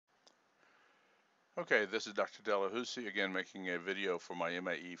Okay, this is Dr. Delahousie again making a video for my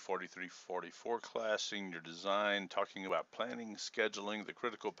MAE 4344 class, Senior Design, talking about planning, scheduling, the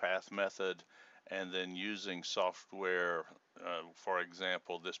critical path method, and then using software. For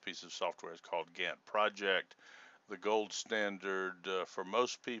example, this piece of software is called GanttProject. The gold standard for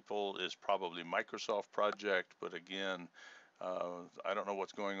most people is probably Microsoft Project, but again, I don't know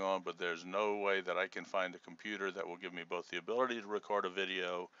what's going on, but there's no way that I can find a computer that will give me both the ability to record a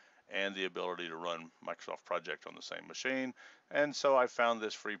video and the ability to run Microsoft Project on the same machine. And so I found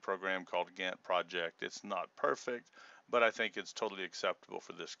this free program called GanttProject. It's not perfect, but I think it's totally acceptable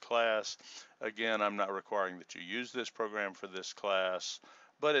for this class. Again, I'm not requiring that you use this program for this class,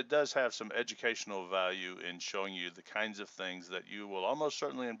 but it does have some educational value in showing you the kinds of things that you will almost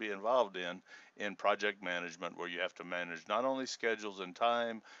certainly be involved in project management, where you have to manage not only schedules and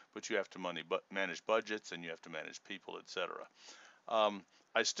time, but you have to manage budgets, and you have to manage people, etc.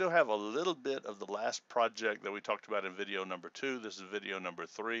 I still have a little bit of the last project that we talked about in video number 2. This is video number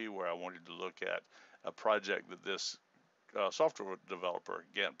 3, where I wanted to look at a project that this software developer,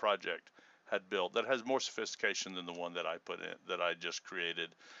 GanttProject, had built that has more sophistication than the one that I put in, that I just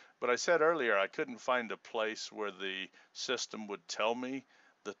created. But I said earlier I couldn't find a place where the system would tell me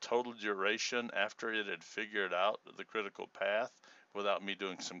the total duration after it had figured out the critical path without me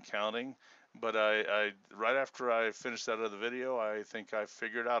doing some counting. But right after I finished that other video, I think I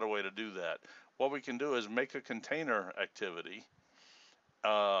figured out a way to do that. What we can do is make a container activity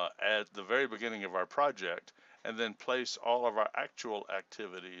at the very beginning of our project, and then place all of our actual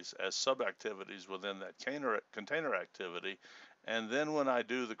activities as sub-activities within that container activity. And then when I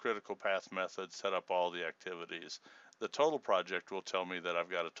do the critical path method, set up all the activities, the total project will tell me that I've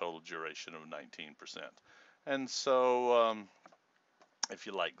got a total duration of 19%. And so if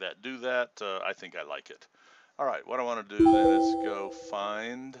you like that, do that. I think I like it. All right, what I want to do then is go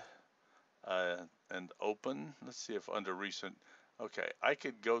find uh, and open. Let's see if under recent, okay, I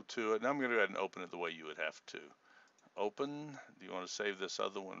could go to it. Now I'm going to go ahead and open it the way you would have to. Open. Do you want to save this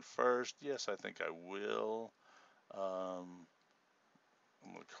other one first? Yes, I think I will. I'm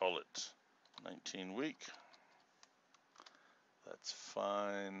going to call it 19 week. That's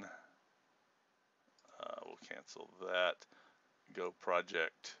fine. We'll cancel that. Go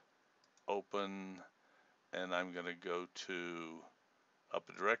project, open, and I'm going to go to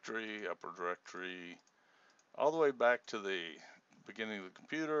upper directory, all the way back to the beginning of the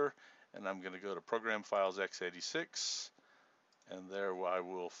computer, and I'm going to go to program files x86, and there I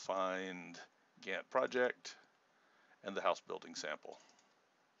will find GanttProject and the house building sample.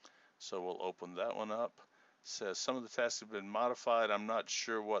 So we'll open that one up. It says some of the tasks have been modified. I'm not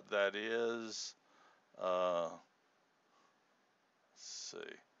sure what that is. Let's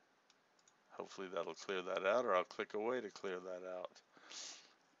see. Hopefully that'll clear that out, or I'll click away to clear that out.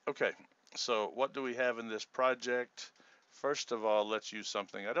 Okay, so what do we have in this project? First of all, let's use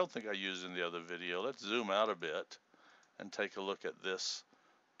something I don't think I used in the other video. Let's zoom out a bit and take a look at this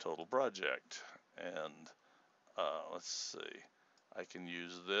total project. And let's see, I can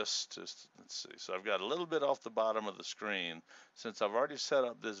use this to, let's see, so I've got a little bit off the bottom of the screen. Since I've already set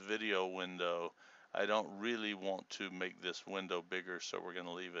up this video window, I don't really want to make this window bigger, so we're going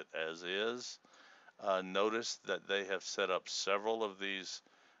to leave it as is. Notice that they have set up several of these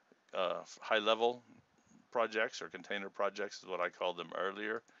high-level projects, or container projects is what I called them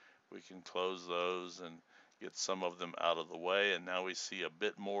earlier. We can close those and get some of them out of the way, and now we see a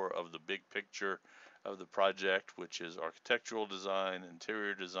bit more of the big picture of the project, which is architectural design,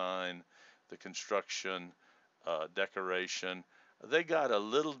 interior design, the construction, decoration. They got a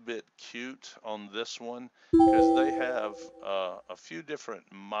little bit cute on this one because they have a few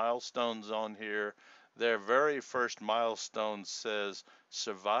different milestones on here. Their very first milestone says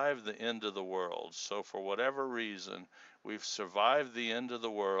survive the end of the world. So for whatever reason, we've survived the end of the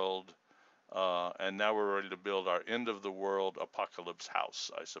world, and now we're ready to build our end of the world apocalypse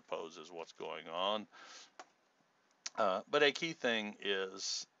house, I suppose is what's going on. But a key thing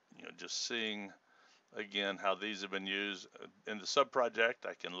is, just seeing again how these have been used in the sub-project.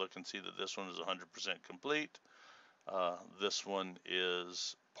 I can look and see that this one is 100% complete. This one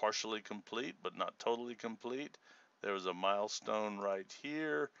is partially complete, but not totally complete. There was a milestone right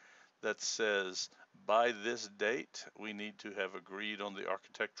here that says by this date we need to have agreed on the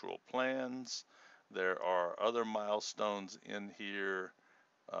architectural plans. There are other milestones in here.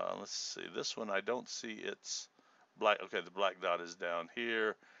 Let's see, this one I don't see it's black. Okay, the black dot is down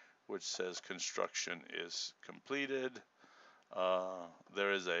here, which says construction is completed.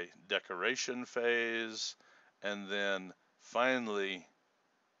 There is a decoration phase, and then finally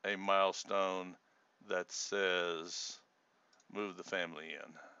a milestone that says move the family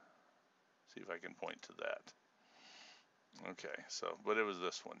in. See if I can point to that. Okay, so, but it was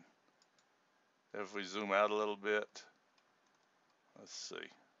this one. If we zoom out a little bit, let's see.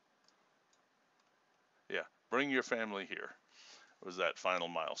 Yeah, bring your family here was that final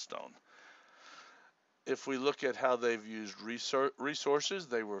milestone. If we look at how they've used resources,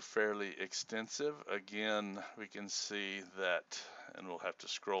 they were fairly extensive. Again, we can see that, and we'll have to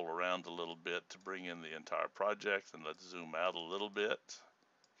scroll around a little bit to bring in the entire project, and let's zoom out a little bit,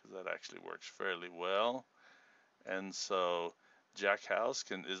 because that actually works fairly well. And so Jack House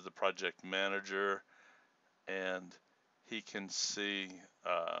is the project manager, and he can see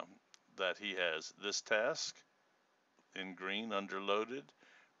that he has this task in green underloaded,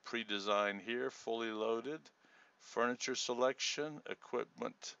 pre-design here fully loaded, furniture selection,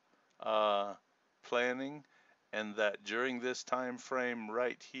 equipment planning, and that during this time frame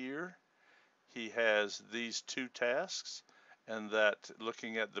right here he has these two tasks, and that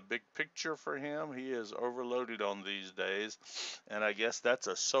looking at the big picture for him, he is overloaded on these days, and I guess that's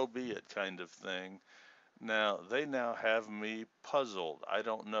a so be it kind of thing. Now they now have me puzzled. I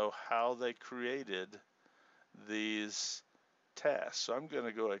don't know how they created these tasks. So I'm going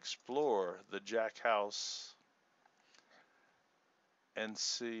to go explore the Jack House and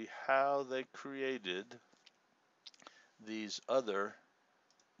see how they created these other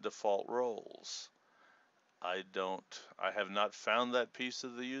default roles. I have not found that piece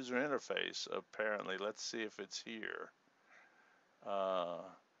of the user interface apparently. Let's see if it's here.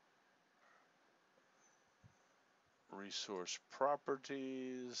 Resource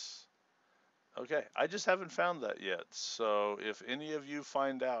properties. Okay, I just haven't found that yet. So if any of you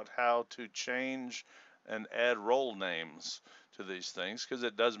find out how to change and add role names to these things, because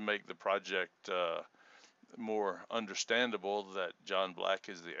it does make the project more understandable that John Black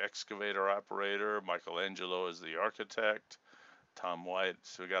is the excavator operator, Michelangelo is the architect, Tom White,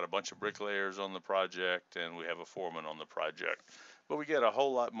 so we got a bunch of bricklayers on the project, and we have a foreman on the project. But we get a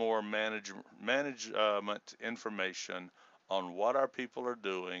whole lot more management information on what our people are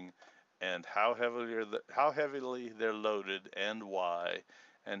doing and how heavily they're loaded and why.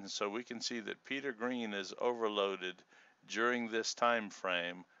 And so we can see that Peter Green is overloaded during this time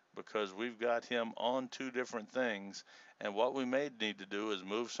frame because we've got him on two different things. And what we may need to do is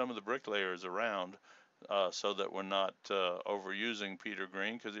move some of the bricklayers around so that we're not overusing Peter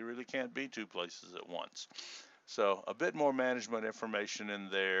Green, because he really can't be two places at once. So a bit more management information in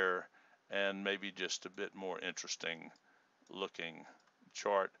there, and maybe just a bit more interesting looking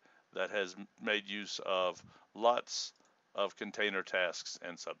chart that has made use of lots of container tasks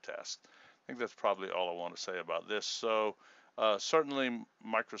and subtasks. I think that's probably all I want to say about this. So certainly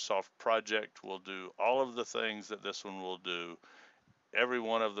Microsoft Project will do all of the things that this one will do. Every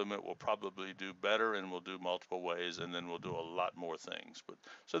one of them it will probably do better, and will do multiple ways, and then we'll do a lot more things. But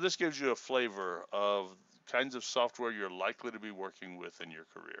so this gives you a flavor of kinds of software you're likely to be working with in your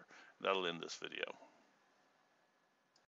career. That'll end this video.